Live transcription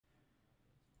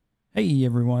Hey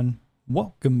everyone,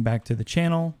 welcome back to the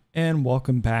channel and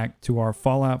welcome back to our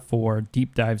Fallout 4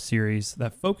 deep dive series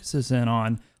that focuses in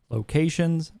on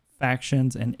locations,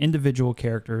 factions, and individual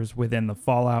characters within the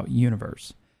Fallout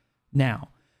universe. Now,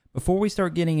 before we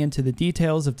start getting into the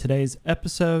details of today's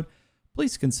episode,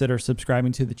 please consider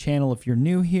subscribing to the channel if you're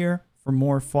new here for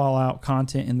more Fallout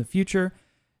content in the future,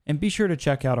 and be sure to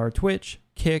check out our Twitch,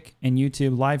 Kick, and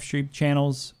YouTube live stream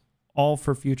channels, all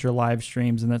for future live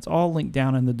streams, and that's all linked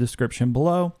down in the description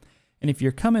below. And if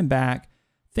you're coming back,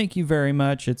 thank you very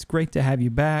much. It's great to have you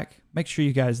back. Make sure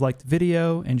you guys like the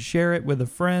video and share it with a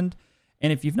friend.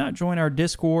 And if you've not joined our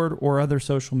Discord or other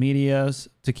social medias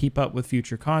to keep up with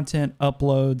future content,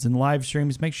 uploads, and live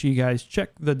streams, make sure you guys check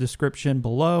the description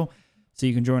below so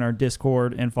you can join our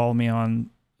Discord and follow me on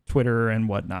Twitter and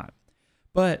whatnot.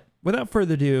 But without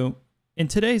further ado, in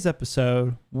today's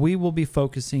episode, we will be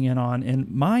focusing in on, in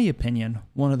my opinion,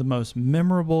 one of the most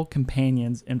memorable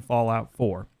companions in Fallout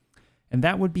 4, and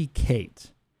that would be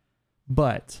Cait.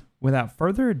 But without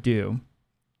further ado,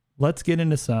 let's get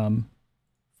into some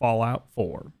Fallout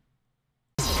 4.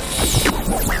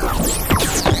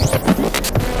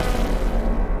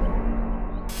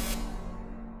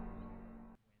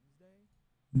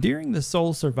 During the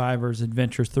Sole Survivor's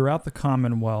adventures throughout the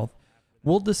Commonwealth,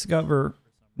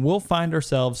 we'll find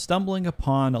ourselves stumbling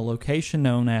upon a location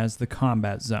known as the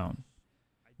Combat Zone.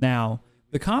 Now,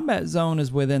 the Combat Zone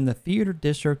is within the Theater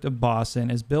District of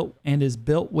Boston, is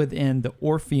built within the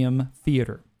Orpheum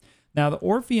Theater. Now, the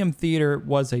Orpheum Theater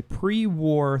was a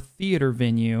pre-war theater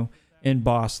venue in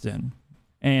Boston,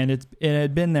 and it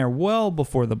had been there well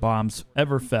before the bombs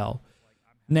ever fell.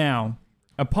 Now,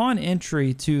 upon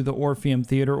entry to the Orpheum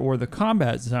Theater or the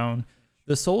Combat Zone,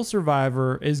 the Sole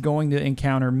Survivor is going to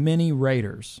encounter many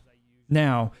raiders.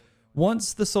 Now,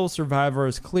 once the Sole Survivor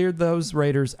has cleared those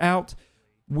raiders out,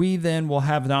 we then will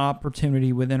have an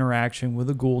opportunity with interaction with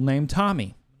a ghoul named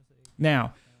Tommy.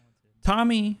 Now,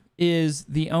 Tommy is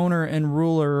the owner and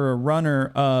ruler or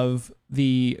runner of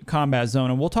the Combat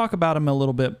Zone, and we'll talk about him a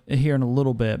little bit here in a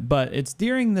little bit, but it's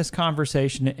during this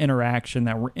conversation and interaction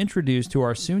that we're introduced to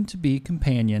our soon-to-be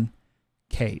companion,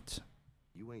 Cait.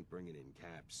 You ain't bringing in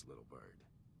caps, little bird.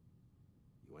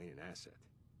 You ain't an asset.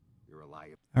 You're a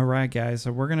liar. All right, guys,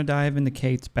 so we're going to dive into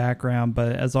Cait's background,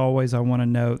 but as always, I want to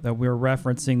note that we're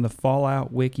referencing the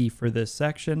Fallout Wiki for this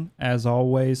section, as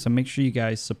always, so make sure you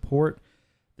guys support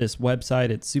this website.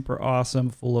 It's super awesome,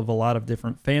 full of a lot of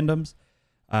different fandoms,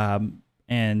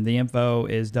 and the info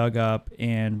is dug up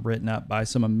and written up by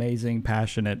some amazing,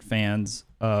 passionate fans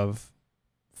of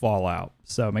Fallout,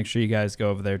 so make sure you guys go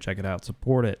over there, check it out,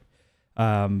 support it.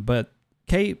 But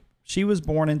Cait, she was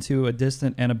born into a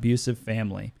distant and abusive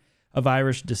family of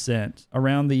Irish descent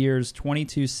around the years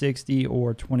 2260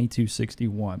 or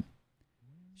 2261.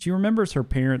 She remembers her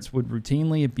parents would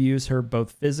routinely abuse her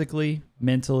both physically,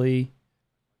 mentally,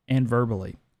 and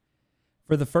verbally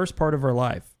for the first part of her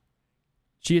life.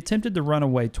 She attempted to run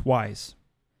away twice.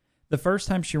 The first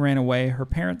time she ran away, her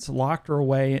parents locked her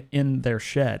away in their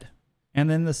shed. And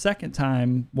then the second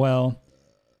time, well,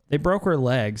 they broke her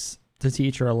legs to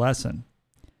teach her a lesson.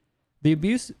 The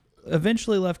abuse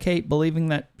eventually left Cait believing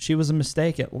that she was a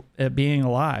mistake at being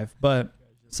alive, but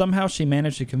somehow she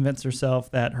managed to convince herself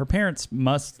that her parents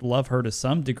must love her to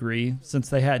some degree since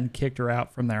they hadn't kicked her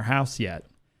out from their house yet.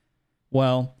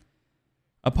 Well,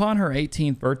 upon her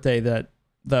 18th birthday,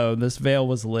 this veil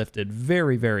was lifted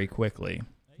very, very quickly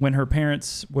when her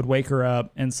parents would wake her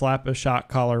up and slap a shock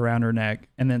collar around her neck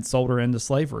and then sold her into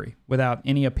slavery without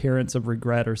any appearance of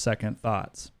regret or second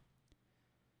thoughts.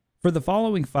 For the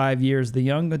following 5 years, the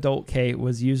young adult Cait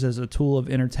was used as a tool of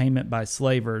entertainment by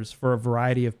slavers for a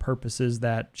variety of purposes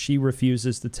that she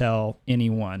refuses to tell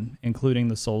anyone, including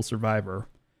the Sole Survivor.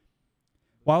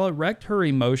 While it wrecked her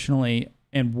emotionally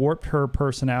and warped her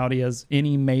personality as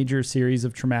any major series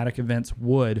of traumatic events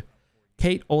would,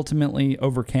 Cait ultimately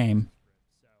overcame.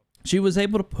 She was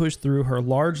able to push through her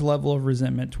large level of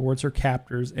resentment towards her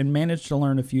captors and managed to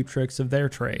learn a few tricks of their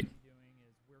trade.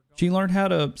 She learned how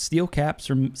to steal caps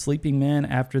from sleeping men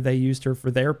after they used her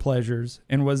for their pleasures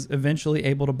and was eventually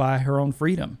able to buy her own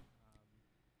freedom.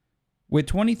 With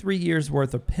 23 years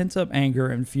worth of pent-up anger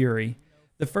and fury,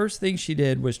 the first thing she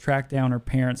did was track down her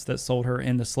parents that sold her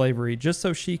into slavery just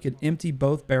so she could empty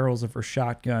both barrels of her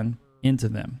shotgun into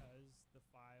them.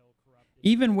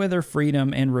 Even with her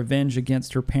freedom and revenge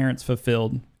against her parents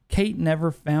fulfilled, Cait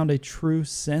never found a true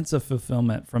sense of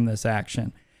fulfillment from this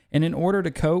action, and in order to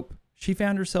cope, she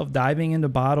found herself diving into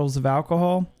bottles of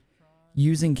alcohol,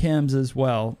 using chems as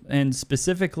well, and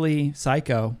specifically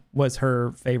Psycho was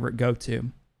her favorite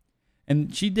go-to.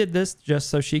 And she did this just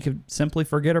so she could simply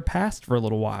forget her past for a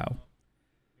little while.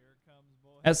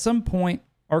 At some point,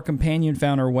 our companion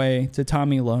found her way to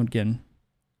Tommy Logan,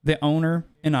 the owner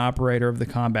and operator of the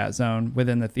combat zone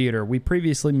within the theater. We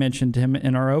previously mentioned him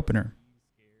in our opener,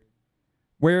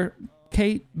 where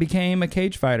Cait became a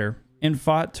cage fighter and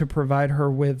fought to provide her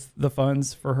with the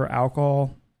funds for her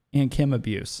alcohol and chem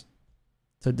abuse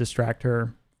to distract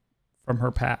her from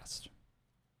her past.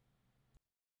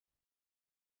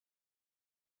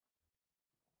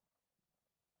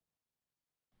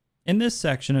 In this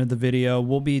section of the video,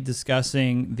 we'll be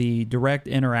discussing the direct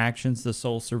interactions the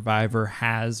sole survivor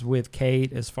has with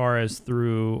Cait, as far as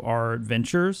through our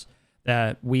adventures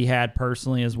that we had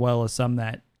personally, as well as some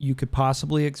that you could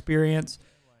possibly experience,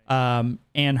 and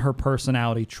her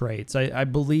personality traits. I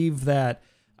believe that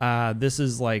this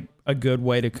is like a good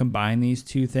way to combine these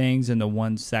two things into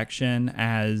one section,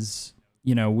 as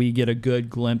you know, we get a good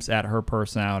glimpse at her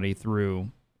personality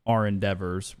through our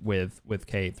endeavors with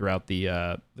Cait throughout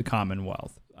the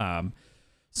Commonwealth. I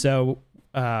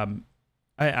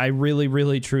really,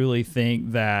 really, truly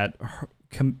think that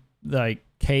like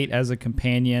Cait as a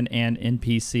companion and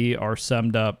NPC are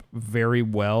summed up very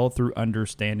well through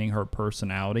understanding her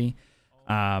personality.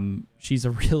 She's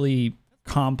a really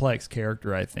complex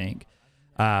character, I think.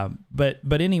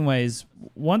 But anyways,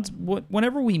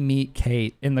 whenever we meet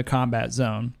Cait in the combat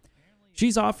zone,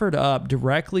 she's offered up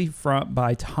directly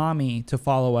by Tommy to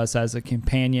follow us as a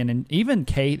companion, and even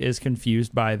Cait is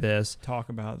confused by this. Talk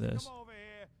about this. Come over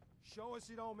here. Show us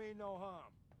you don't mean no harm.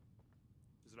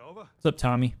 Is it over? What's up,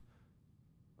 Tommy?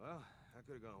 Well, that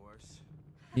could have gone worse.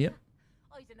 Yep.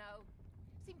 I don't know.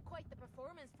 Seemed quite the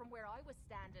performance from where I was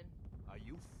standing. Are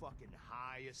you fucking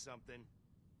high or something?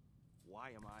 Why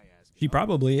am I asking? She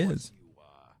probably Of is. course You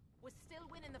are. Was still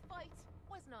winning the fight,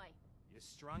 wasn't I? You're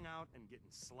strung out and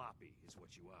getting sloppy, is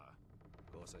what you are.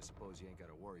 Of course, I suppose you ain't got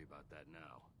to worry about that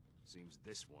now. Seems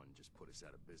this one just put us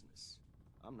out of business.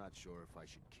 I'm not sure if I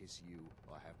should kiss you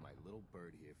or have my little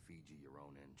bird here feed you your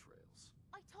own entrails.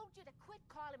 I told you to quit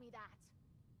calling me that.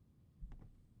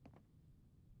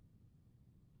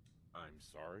 I'm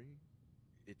sorry.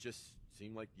 It just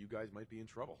seemed like you guys might be in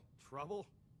trouble. Trouble?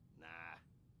 Nah.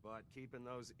 But keeping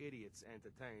those idiots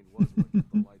entertained was what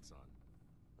kept the lights on.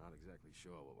 Not exactly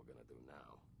sure what we're gonna do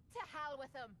now. To hell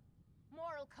with them.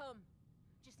 More'll come.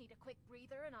 Just need a quick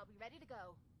breather and I'll be ready to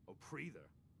go. Oh, breather?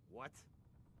 What?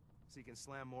 So you can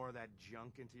slam more of that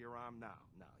junk into your arm now?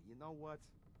 Now, you know what?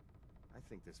 I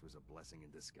think this was a blessing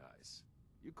in disguise.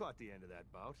 You caught the end of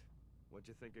that bout. What'd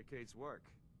you think of Cait's work?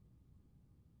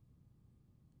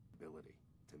 Ability.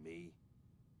 To me,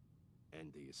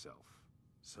 and to yourself.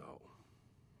 So,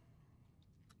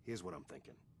 here's what I'm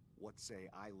thinking. What say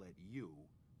I let you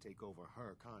take over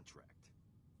her contract?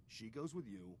 She goes with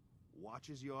you,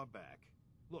 watches your back.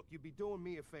 Look, you'd be doing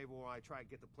me a favor while I try to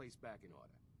get the place back in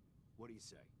order. What do you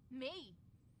say? Me?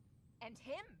 And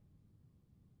him?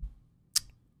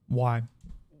 Why?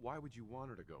 Why would you want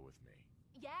her to go with me?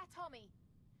 Yeah, Tommy.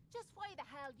 Just why the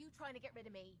hell you trying to get rid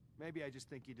of me? Maybe I just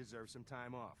think you deserve some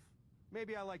time off.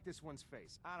 Maybe I like this one's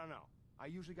face. I don't know. I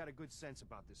usually got a good sense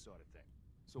about this sort of thing.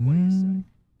 So what do you say?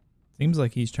 Seems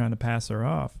like he's trying to pass her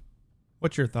off.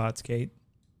 What's your thoughts, Cait?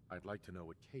 I'd like to know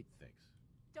what Cait thinks.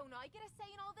 Don't I get a say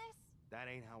in all this? That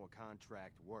ain't how a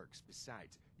contract works.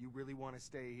 Besides, you really want to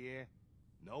stay here?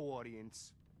 No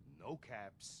audience, no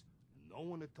caps, no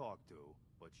one to talk to,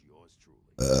 but yours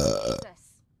truly.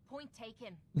 Jesus. Point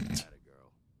taken. Atta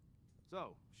girl.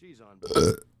 So, she's on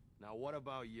board. Now what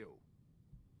about you?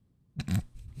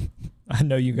 I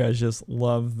know you guys just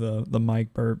love the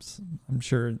mic burps. I'm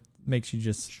sure it makes you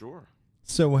just Sure.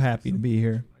 so happy to be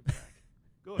here.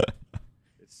 Good.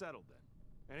 It's settled then.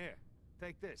 And here,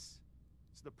 take this.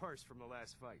 It's the purse from the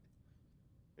last fight.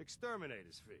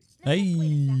 Exterminator's fee. Now, just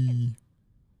wait a second. Hey.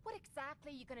 What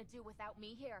exactly are you gonna do without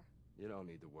me here? You don't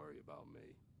need to worry about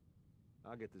me.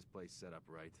 I'll get this place set up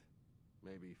right.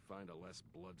 Maybe find a less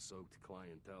blood-soaked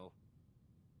clientele.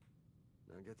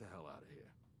 Now get the hell out of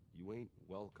here. You ain't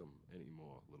welcome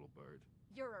anymore, little bird.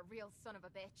 You're a real son of a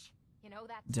bitch. You know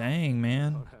that? Dang, You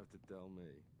man. don't have to tell me.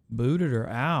 Booted her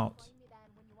out. Find me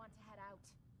then when you want to head out.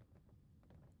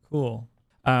 Cool.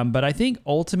 But I think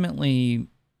ultimately,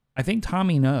 I think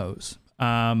Tommy knows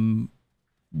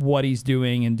what he's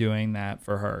doing and doing that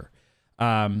for her.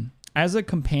 As a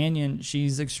companion,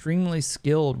 she's extremely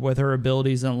skilled with her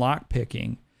abilities in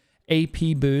lockpicking.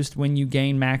 AP boost when you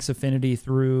gain max affinity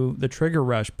through the Trigger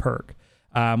Rush perk,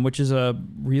 which is a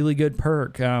really good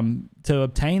perk. To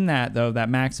obtain that, though, that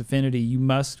max affinity, you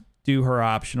must do her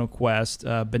optional quest,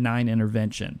 Benign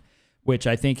Intervention, which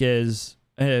I think is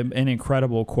an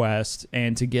incredible quest.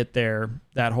 And to get there,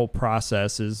 that whole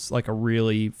process is like a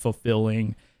really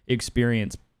fulfilling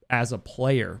experience as a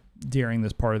player during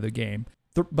this part of the game.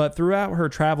 But throughout her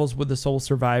travels with the sole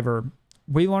survivor,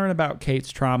 we learn about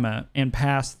Cait's trauma and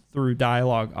pass through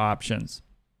dialogue options.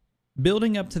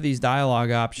 Building up to these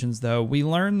dialogue options, though, we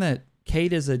learn that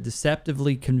Cait is a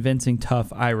deceptively convincing,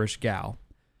 tough Irish gal,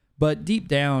 but deep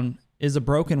down is a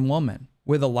broken woman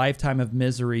with a lifetime of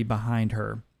misery behind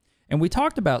her. And we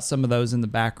talked about some of those in the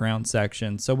background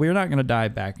section, so we're not going to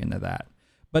dive back into that.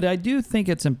 But I do think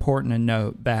it's important to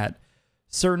note that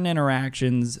certain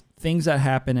interactions, things that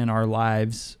happen in our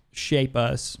lives, shape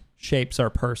us, shapes our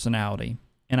personality.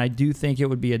 And I do think it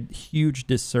would be a huge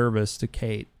disservice to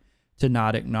Cait to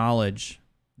not acknowledge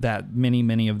that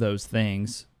many of those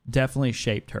things definitely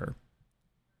shaped her.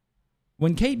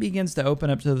 When Cait begins to open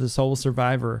up to the sole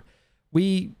survivor,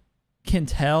 we can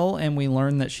tell and we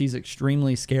learn that she's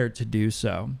extremely scared to do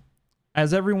so,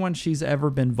 as everyone she's ever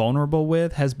been vulnerable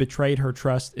with has betrayed her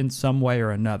trust in some way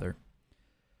or another.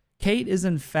 Cait is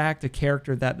in fact a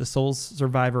character that the sole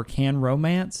survivor can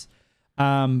romance,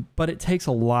 but it takes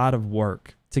a lot of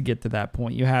work to get to that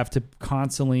point. You have to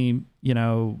constantly,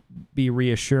 be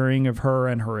reassuring of her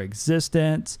and her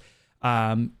existence,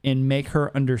 and make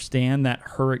her understand that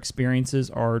her experiences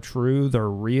are true, they're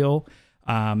real,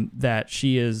 that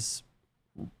she is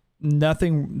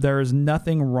there is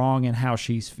nothing wrong in how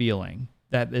she's feeling,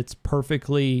 that it's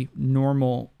perfectly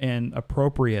normal and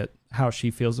appropriate how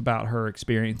she feels about her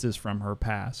experiences from her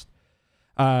past.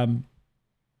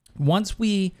 Once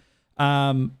we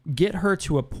get her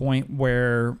to a point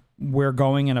where we're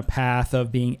going in a path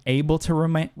of being able to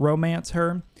romance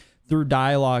her through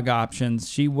dialogue options,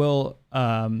 she will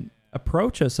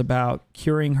approach us about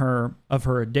curing her of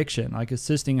her addiction, like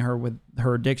assisting her with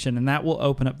her addiction, and that will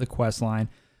open up the quest line,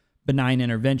 Benign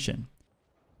Intervention.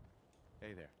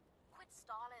 Hey there. Quit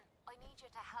stalling. I need you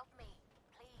to help me,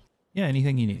 please. Yeah,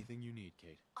 anything you need. Anything you need,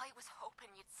 Cait. I was hoping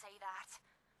you'd say that.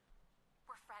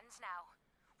 We're friends now,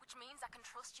 which means I can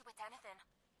trust you with anything.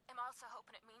 I'm also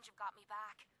hoping it means you've got me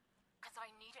back, because I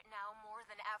need it now more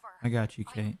than ever. I got you,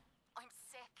 Cait. I'm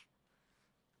sick,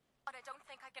 and I don't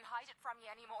think I can hide it from you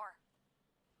anymore.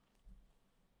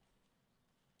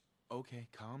 Okay,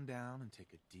 calm down and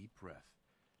take a deep breath.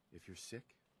 If you're sick,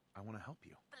 I want to help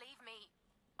you. Believe me,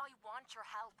 I want your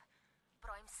help,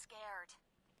 but I'm scared.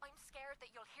 I'm scared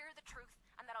that you'll hear the truth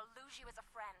and that I'll lose you as a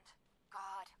friend.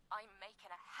 God, I'm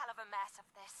making a hell of a mess of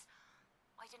this.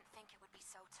 I didn't think it would be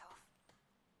so tough.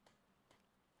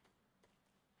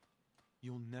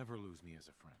 You'll never lose me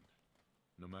as a friend,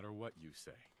 no matter what you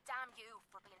say. Damn you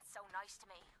for being so nice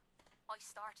to me. I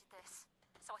started this,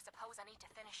 so I suppose I need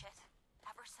to finish it.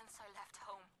 Ever since I left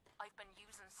home, I've been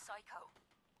using Psycho.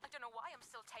 I don't know why I'm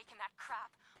still taking that crap,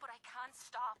 but I can't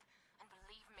stop. And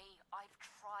believe me, I've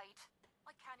tried.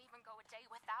 I can't even go a day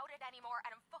without it anymore,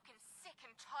 and I'm fucking sick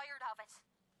and tired of it.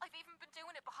 I've even been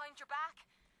doing it behind your back,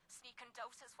 sneaking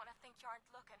doses when I think you aren't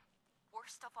looking.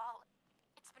 Worst of all,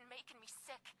 it's been making me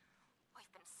sick. I've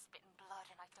been spitting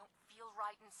blood and I don't feel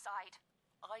right inside.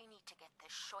 I need to get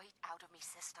this shite out of me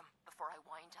system before I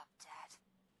wind up dead.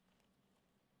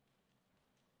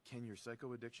 Can your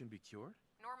psycho addiction be cured?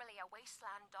 Normally a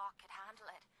wasteland doc could handle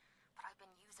it, but I've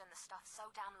been using the stuff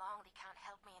so damn long they can't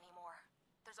help me anymore.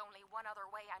 There's only one other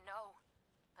way I know,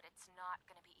 but it's not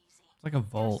gonna be easy. It's like a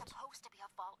vault. There's supposed to be a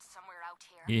vault somewhere out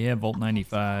here. Yeah, Vault A place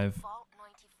 95. called Vault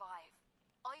 95.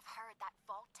 I've heard that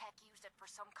Vault Tech used it for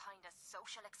some kind of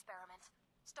social experiment.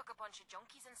 Stuck a bunch of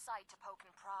junkies inside to poke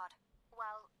and prod.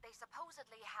 Well, they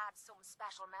supposedly had some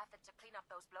special method to clean up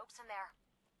those blokes in there.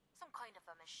 Some kind of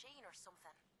a machine or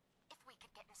something. If we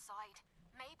could get inside,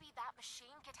 maybe that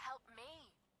machine could help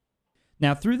me.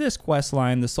 Now, through this quest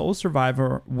line, the sole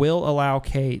survivor will allow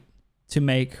Cait to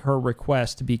make her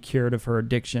request to be cured of her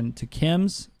addiction to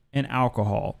chems and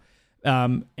alcohol.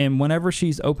 And whenever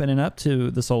she's opening up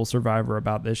to the sole survivor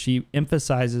about this, she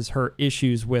emphasizes her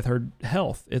issues with her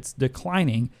health. It's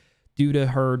declining due to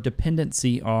her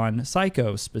dependency on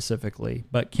Psycho specifically,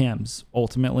 but chems,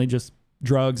 ultimately just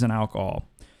drugs and alcohol.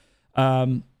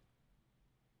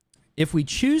 If we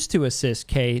choose to assist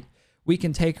Cait, we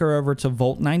can take her over to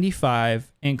Vault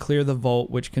 95 and clear the vault,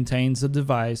 which contains a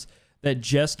device that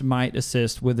just might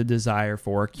assist with a desire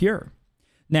for a cure.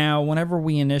 Now, whenever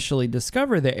we initially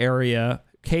discover the area,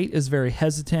 Cait is very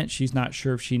hesitant. She's not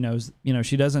sure if she knows,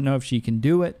 she doesn't know if she can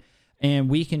do it. And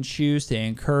we can choose to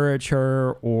encourage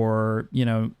her or,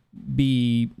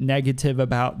 be negative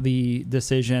about the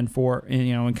decision for,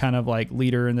 and kind of like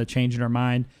lead her in the change in her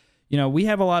mind. We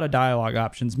have a lot of dialogue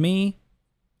options. Me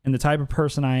and the type of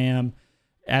person I am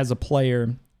as a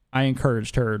player, I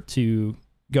encouraged her to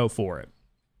go for it.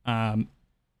 And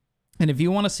if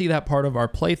you want to see that part of our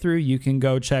playthrough, you can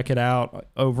go check it out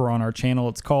over on our channel.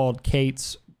 It's called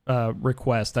Cait's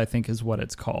Request, I think is what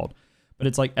it's called. but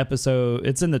it's like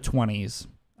it's in the 20s.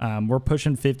 We're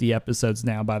pushing 50 episodes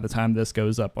now by the time this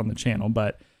goes up on the channel,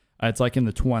 but it's like in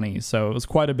the 20s. So it was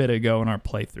quite a bit ago in our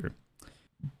playthrough.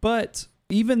 But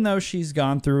even though she's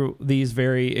gone through these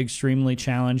very extremely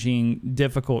challenging,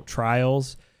 difficult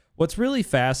trials, what's really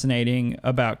fascinating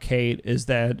about Cait is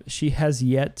that she has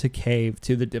yet to cave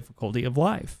to the difficulty of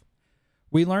life.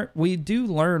 We do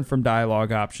learn from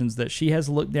dialogue options that she has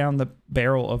looked down the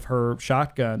barrel of her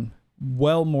shotgun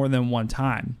well more than one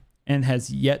time and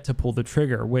has yet to pull the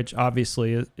trigger, which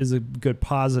obviously is a good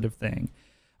positive thing.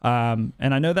 And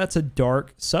I know that's a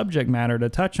dark subject matter to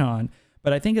touch on,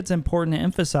 but I think it's important to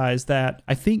emphasize that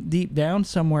I think deep down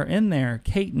somewhere in there,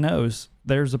 Cait knows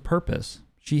there's a purpose.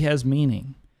 She has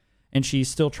meaning, and she's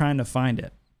still trying to find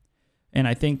it. And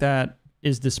I think that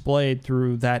is displayed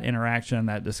through that interaction and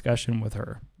that discussion with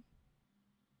her.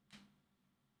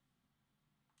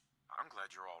 I'm glad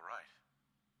you're all right.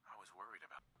 I was worried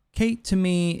about... Cait, to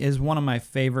me, is one of my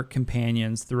favorite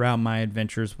companions throughout my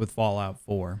adventures with Fallout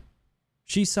 4.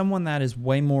 She's someone that is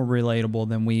way more relatable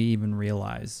than we even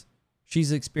realize.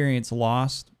 She's experienced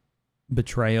loss,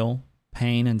 betrayal,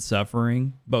 pain, and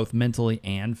suffering, both mentally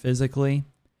and physically.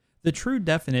 The true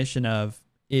definition of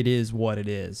 "it is what it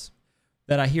is"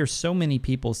 that I hear so many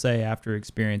people say after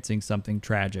experiencing something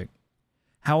tragic.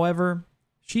 However,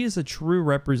 she is a true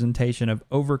representation of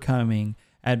overcoming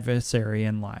adversity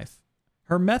in life.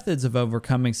 Her methods of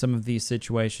overcoming some of these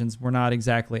situations were not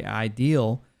exactly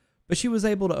ideal, but she was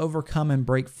able to overcome and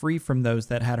break free from those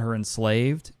that had her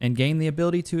enslaved and gain the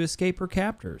ability to escape her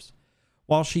captors.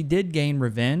 While she did gain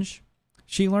revenge,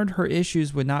 she learned her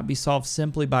issues would not be solved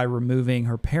simply by removing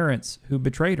her parents who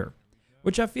betrayed her,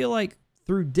 which I feel like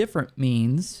through different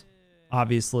means,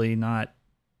 obviously not,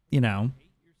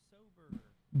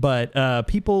 but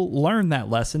people learn that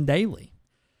lesson daily.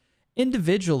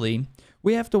 Individually,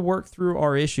 we have to work through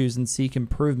our issues and seek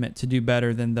improvement to do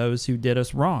better than those who did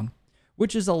us wrong,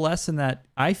 which is a lesson that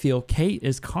I feel Cait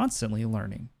is constantly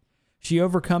learning. She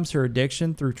overcomes her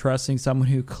addiction through trusting someone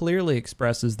who clearly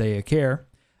expresses they care,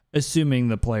 assuming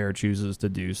the player chooses to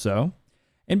do so,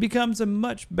 and becomes a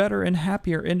much better and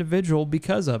happier individual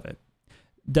because of it.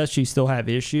 Does she still have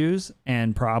issues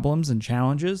and problems and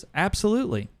challenges?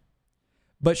 Absolutely.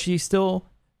 But she still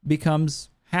becomes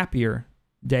happier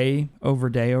day over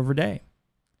day over day.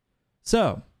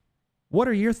 So, what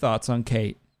are your thoughts on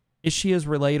Cait? Is she as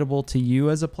relatable to you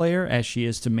as a player as she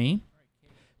is to me?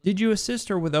 Did you assist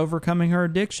her with overcoming her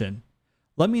addiction?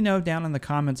 Let me know down in the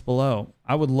comments below.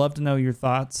 I would love to know your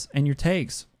thoughts and your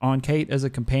takes on Cait as a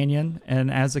companion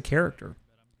and as a character.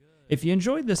 If you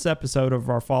enjoyed this episode of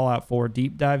our Fallout 4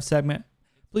 Deep Dive segment,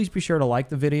 please be sure to like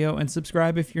the video and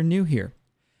subscribe if you're new here.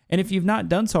 And if you've not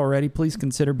done so already, please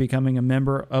consider becoming a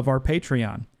member of our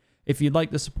Patreon if you'd like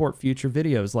to support future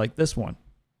videos like this one.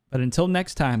 But until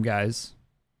next time, guys,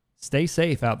 stay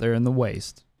safe out there in the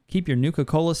waste. Keep your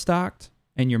Nuka-Cola stocked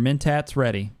and your Mentats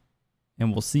ready.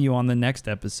 And we'll see you on the next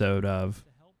episode of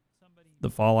the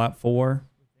Fallout 4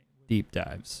 Deep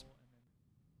Dives.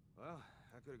 Well,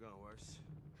 that could have gone worse.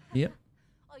 Yep.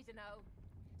 I don't know.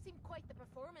 Seemed quite the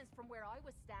performance from where I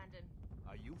was standing.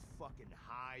 Are you fucking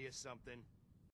high or something?